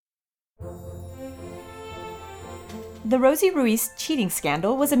The Rosie Ruiz cheating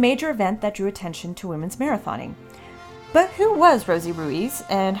scandal was a major event that drew attention to women's marathoning. But who was Rosie Ruiz,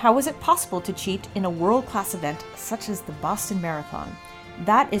 and how was it possible to cheat in a world-class event such as the Boston Marathon?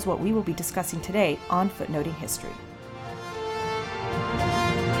 That is what we will be discussing today on Footnoting History.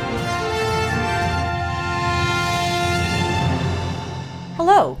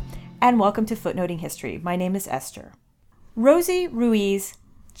 Hello, and welcome to Footnoting History. My name is Esther. Rosie Ruiz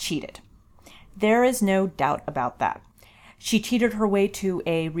cheated. There is no doubt about that. She cheated her way to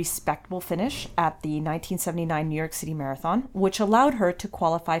a respectable finish at the 1979 New York City Marathon, which allowed her to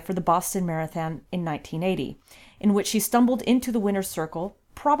qualify for the Boston Marathon in 1980, in which she stumbled into the winner's circle,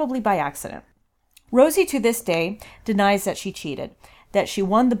 probably by accident. Rosie, to this day, denies that she cheated, that she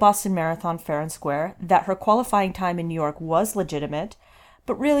won the Boston Marathon fair and square, that her qualifying time in New York was legitimate,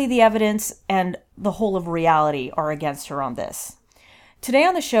 but really the evidence and the whole of reality are against her on this. Today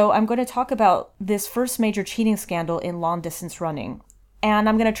on the show, I'm going to talk about this first major cheating scandal in long-distance running, and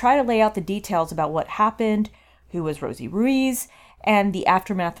I'm going to try to lay out the details about what happened, who was Rosie Ruiz, and the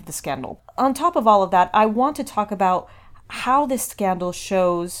aftermath of the scandal. On top of all of that, I want to talk about how this scandal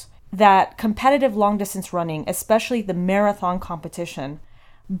shows that competitive long-distance running, especially the marathon competition,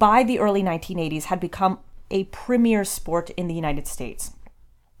 by the early 1980s had become a premier sport in the United States.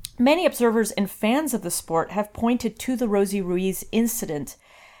 Many observers and fans of the sport have pointed to the Rosie Ruiz incident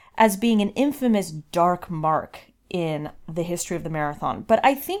as being an infamous dark mark in the history of the marathon. But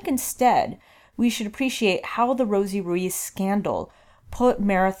I think instead we should appreciate how the Rosie Ruiz scandal put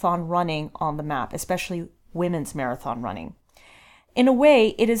marathon running on the map, especially women's marathon running. In a way,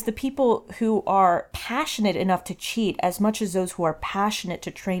 it is the people who are passionate enough to cheat as much as those who are passionate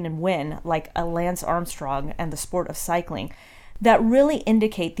to train and win, like a Lance Armstrong and the sport of cycling, that really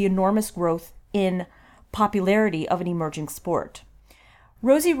indicate the enormous growth in popularity of an emerging sport.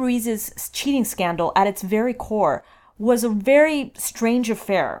 Rosie Ruiz's cheating scandal at its very core was a very strange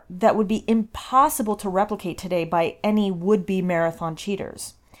affair that would be impossible to replicate today by any would-be marathon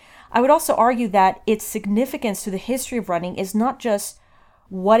cheaters. I would also argue that its significance to the history of running is not just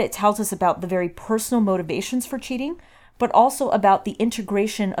what it tells us about the very personal motivations for cheating, but also about the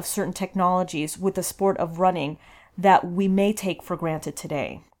integration of certain technologies with the sport of running that we may take for granted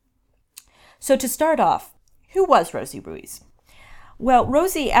today. So to start off, who was Rosie Ruiz? Well,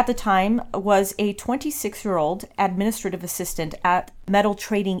 Rosie at the time was a 26-year-old administrative assistant at Metal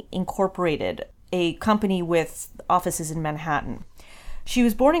Trading Incorporated, a company with offices in Manhattan. She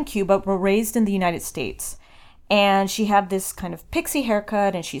was born in Cuba but raised in the United States. And she had this kind of pixie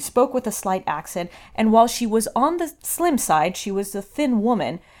haircut and she spoke with a slight accent. And while she was on the slim side, she was a thin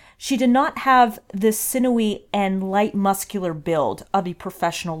woman, she did not have the sinewy and light muscular build of a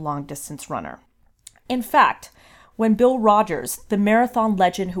professional long-distance runner. In fact, when Bill Rodgers, the marathon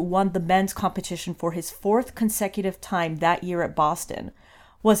legend who won the men's competition for his fourth consecutive time that year at Boston,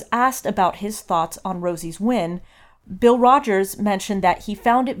 was asked about his thoughts on Rosie's win, Bill Rodgers mentioned that he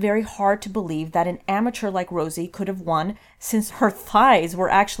found it very hard to believe that an amateur like Rosie could have won since her thighs were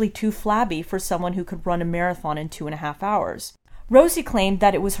actually too flabby for someone who could run a marathon in 2.5 hours. Rosie claimed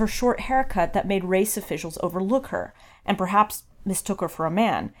that it was her short haircut that made race officials overlook her, and perhaps mistook her for a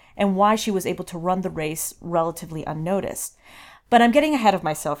man, and why she was able to run the race relatively unnoticed. But I'm getting ahead of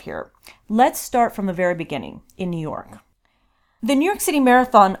myself here. Let's start from the very beginning, in New York. The New York City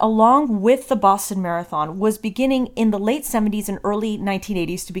Marathon, along with the Boston Marathon, was beginning in the late 70s and early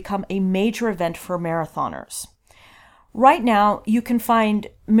 1980s to become a major event for marathoners. Right now, you can find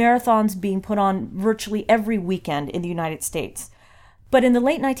marathons being put on virtually every weekend in the United States. But in the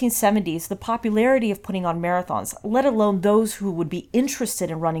late 1970s, the popularity of putting on marathons, let alone those who would be interested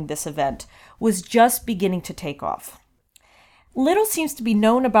in running this event, was just beginning to take off. Little seems to be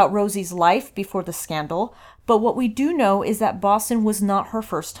known about Rosie's life before the scandal, but what we do know is that Boston was not her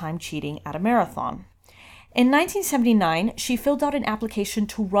first time cheating at a marathon. In 1979, she filled out an application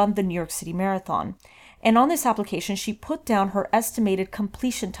to run the New York City Marathon, and on this application, she put down her estimated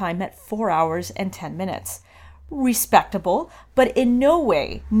completion time at 4 hours and 10 minutes. Respectable, but in no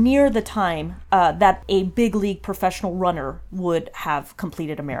way near the time that a big league professional runner would have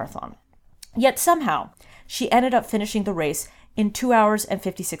completed a marathon. Yet somehow, she ended up finishing the race in 2 hours and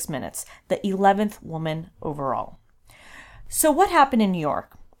 56 minutes, the 11th woman overall. So what happened in New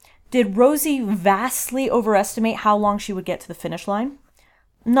York? Did Rosie vastly overestimate how long she would get to the finish line?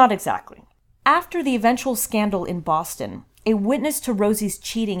 Not exactly. After the eventual scandal in Boston, a witness to Rosie's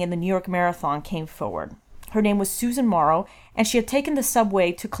cheating in the New York Marathon came forward. Her name was Susan Morrow, and she had taken the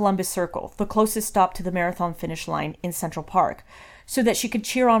subway to Columbus Circle, the closest stop to the marathon finish line in Central Park, so that she could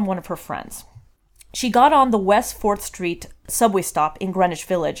cheer on one of her friends. She got on the West 4th Street subway stop in Greenwich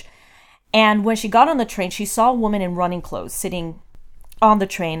Village, And when she got on the train, she saw a woman in running clothes sitting on the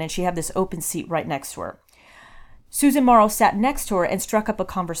train, and she had this open seat right next to her. Susan Morrow sat next to her and struck up a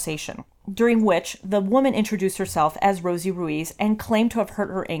conversation, during which the woman introduced herself as Rosie Ruiz and claimed to have hurt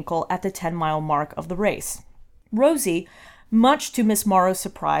her ankle at the 10-mile mark of the race. Rosie, much to Miss Morrow's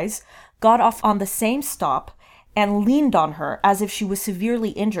surprise, got off on the same stop and leaned on her as if she was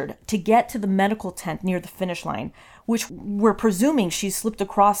severely injured to get to the medical tent near the finish line, which we're presuming she slipped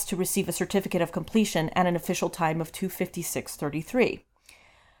across to receive a certificate of completion at an official time of 2:56:33.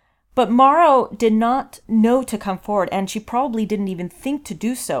 But Morrow did not know to come forward, and she probably didn't even think to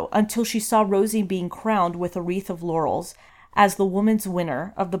do so until she saw Rosie being crowned with a wreath of laurels as the women's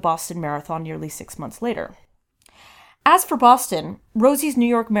winner of the Boston Marathon nearly 6 months later. As for Boston, Rosie's New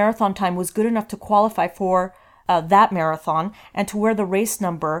York Marathon time was good enough to qualify for that marathon and to wear the race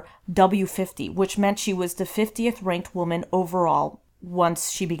number W50, which meant she was the 50th ranked woman overall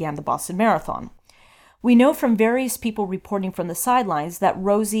once she began the Boston Marathon. We know from various people reporting from the sidelines that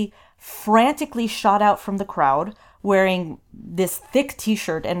Rosie frantically shot out from the crowd wearing this thick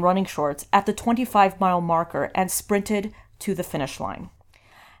t-shirt and running shorts at the 25-mile marker and sprinted to the finish line.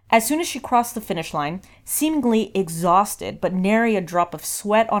 As soon as she crossed the finish line, seemingly exhausted but nary a drop of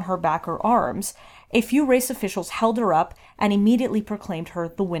sweat on her back or arms, a few race officials held her up and immediately proclaimed her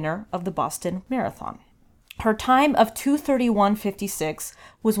the winner of the Boston Marathon. Her time of 2:31:56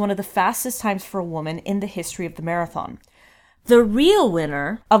 was one of the fastest times for a woman in the history of the marathon. The real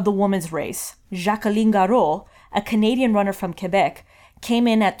winner of the women's race, Jacqueline Garraud, a Canadian runner from Quebec, came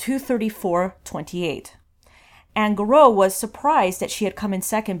in at 2:34:28. And Garraud was surprised that she had come in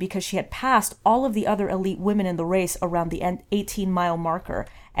second because she had passed all of the other elite women in the race around the 18-mile marker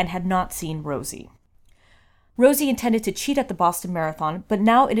and had not seen Rosie. Rosie intended to cheat at the Boston Marathon, but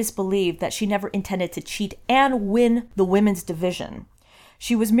now it is believed that she never intended to cheat and win the women's division.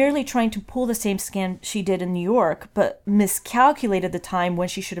 She was merely trying to pull the same scam she did in New York, but miscalculated the time when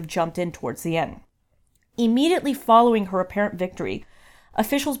she should have jumped in towards the end. Immediately following her apparent victory,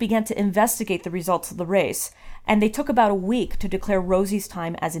 officials began to investigate the results of the race, and they took about a week to declare Rosie's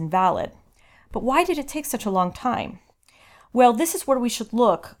time as invalid. But why did it take such a long time? Well, this is where we should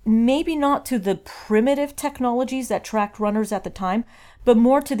look, maybe not to the primitive technologies that tracked runners at the time, but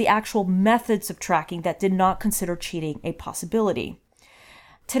more to the actual methods of tracking that did not consider cheating a possibility.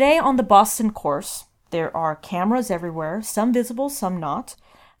 Today on the Boston course, there are cameras everywhere, some visible, some not.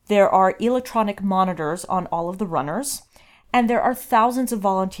 There are electronic monitors on all of the runners, and there are thousands of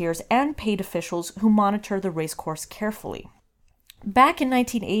volunteers and paid officials who monitor the race course carefully. Back in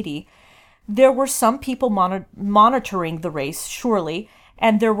 1980, there were some people monitoring the race, surely,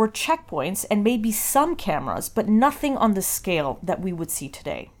 and there were checkpoints and maybe some cameras, but nothing on the scale that we would see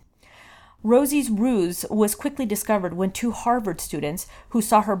today. Rosie's ruse was quickly discovered when two Harvard students who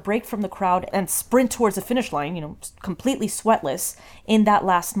saw her break from the crowd and sprint towards the finish line, completely sweatless, in that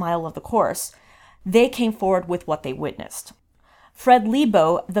last mile of the course, they came forward with what they witnessed. Fred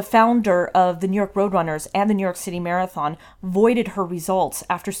Lebow, the founder of the New York Roadrunners and the New York City Marathon, voided her results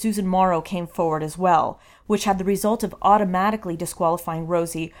after Susan Morrow came forward as well, which had the result of automatically disqualifying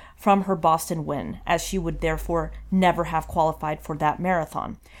Rosie from her Boston win, as she would therefore never have qualified for that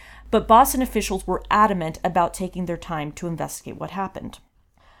marathon. But Boston officials were adamant about taking their time to investigate what happened.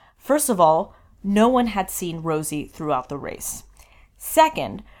 First of all, no one had seen Rosie throughout the race.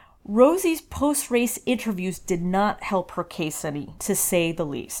 Second, Rosie's post-race interviews did not help her case any, to say the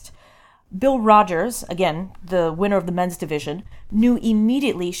least. Bill Rogers, again, the winner of the men's division, knew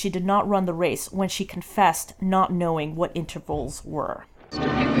immediately she did not run the race when she confessed not knowing what intervals were.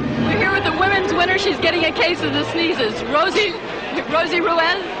 We're here with the women's winner. She's getting a case of the sneezes. Rosie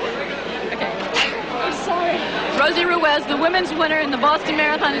Ruiz? Okay. I'm sorry. Rosie Ruiz, the women's winner in the Boston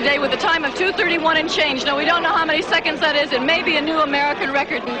Marathon today with a time of 2:31 and change. Now, we don't know how many seconds that is. It may be a new American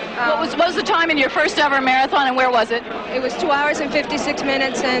record. What was the time in your first ever marathon, and where was it? It was 2 hours and 56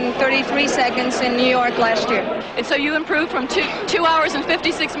 minutes and 33 seconds in New York last year. And so you improved from 2 hours and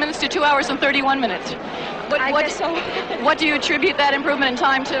 56 minutes to 2 hours and 31 minutes. I guess so. What do you attribute that improvement in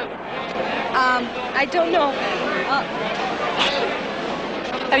time to? I don't know.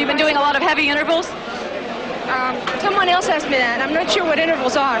 Have you been doing a lot of heavy intervals? Someone else asked me that. I'm not sure what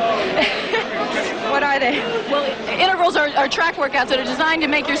intervals are. What are they? Well, intervals are track workouts that are designed to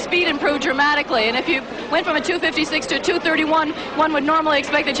make your speed improve dramatically. And if you went from a 2:56 to a 2:31, one would normally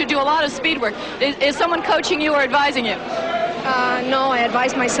expect that you do a lot of speed work. Is someone coaching you or advising you? No, I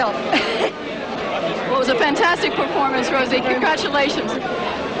advise myself. Well, it was a fantastic performance, Rosie. Congratulations.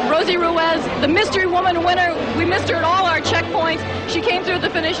 Rosie Ruiz, the mystery woman winner. We missed her at all our checkpoints. She came through the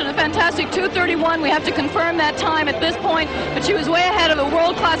finish in a fantastic 2:31. We have to confirm that time at this point, but she was way ahead of a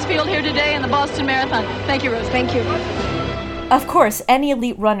world-class field here today in the Boston Marathon. Thank you, Rosie. Thank you. Of course, any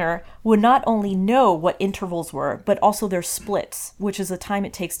elite runner would not only know what intervals were, but also their splits, which is the time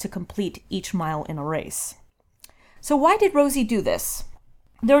it takes to complete each mile in a race. So why did Rosie do this?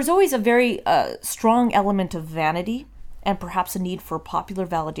 There's always a very strong element of vanity and perhaps a need for popular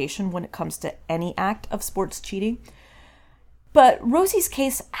validation when it comes to any act of sports cheating. But Rosie's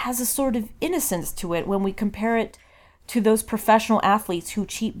case has a sort of innocence to it when we compare it to those professional athletes who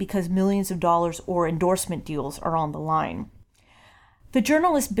cheat because millions of dollars or endorsement deals are on the line. The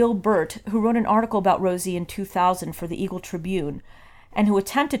journalist Bill Burt, who wrote an article about Rosie in 2000 for the Eagle Tribune, and who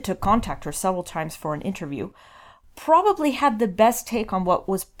attempted to contact her several times for an interview, probably had the best take on what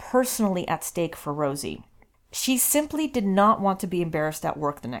was personally at stake for Rosie. She simply did not want to be embarrassed at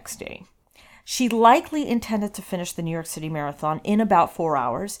work the next day. She likely intended to finish the New York City Marathon in about 4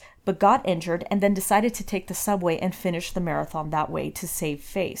 hours, but got injured and then decided to take the subway and finish the marathon that way to save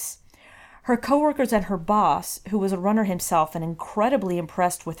face. Her coworkers and her boss, who was a runner himself and incredibly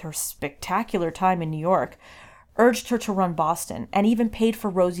impressed with her spectacular time in New York, urged her to run Boston and even paid for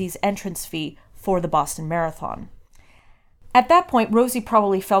Rosie's entrance fee for the Boston Marathon. At that point, Rosie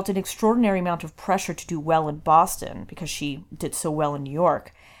probably felt an extraordinary amount of pressure to do well in Boston because she did so well in New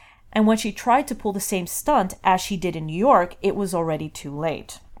York. And when she tried to pull the same stunt as she did in New York, it was already too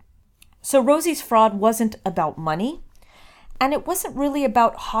late. So Rosie's fraud wasn't about money, and it wasn't really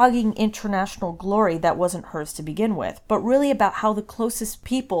about hogging international glory that wasn't hers to begin with, but really about how the closest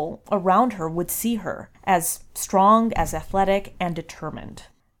people around her would see her as strong, as athletic, and determined.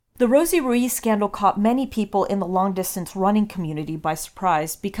 The Rosie Ruiz scandal caught many people in the long-distance running community by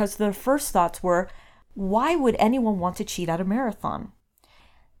surprise because their first thoughts were, why would anyone want to cheat at a marathon?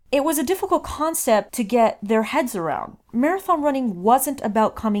 It was a difficult concept to get their heads around. Marathon running wasn't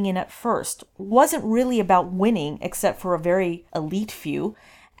about coming in at first, wasn't really about winning except for a very elite few,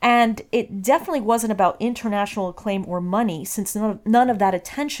 and it definitely wasn't about international acclaim or money since none of that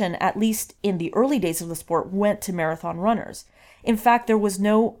attention, at least in the early days of the sport, went to marathon runners. In fact, there was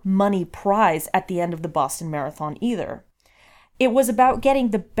no money prize at the end of the Boston Marathon either. It was about getting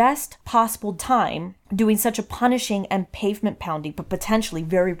the best possible time doing such a punishing and pavement-pounding but potentially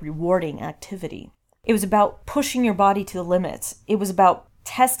very rewarding activity. It was about pushing your body to the limits. It was about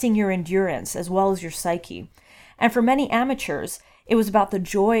testing your endurance as well as your psyche. And for many amateurs, it was about the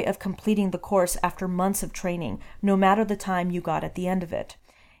joy of completing the course after months of training, no matter the time you got at the end of it.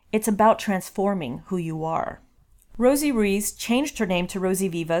 It's about transforming who you are. Rosie Ruiz changed her name to Rosie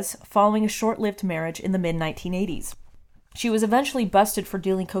Vivas following a short-lived marriage in the mid-1980s. She was eventually busted for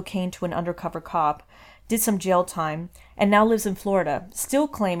dealing cocaine to an undercover cop, did some jail time, and now lives in Florida, still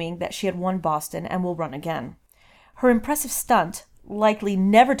claiming that she had won Boston and will run again. Her impressive stunt, likely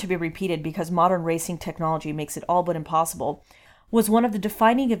never to be repeated because modern racing technology makes it all but impossible, was one of the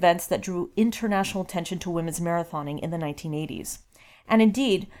defining events that drew international attention to women's marathoning in the 1980s. And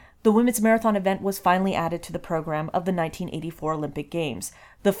indeed, the women's marathon event was finally added to the program of the 1984 Olympic Games,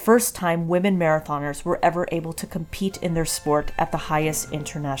 the first time women marathoners were ever able to compete in their sport at the highest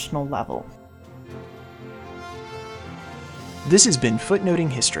international level. This has been Footnoting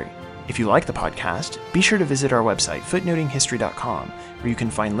History. If you like the podcast, be sure to visit our website, footnotinghistory.com, where you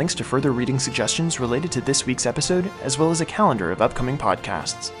can find links to further reading suggestions related to this week's episode, as well as a calendar of upcoming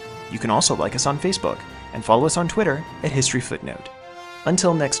podcasts. You can also like us on Facebook, and follow us on Twitter at History Footnote.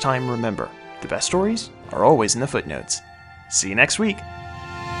 Until next time, remember, the best stories are always in the footnotes. See you next week!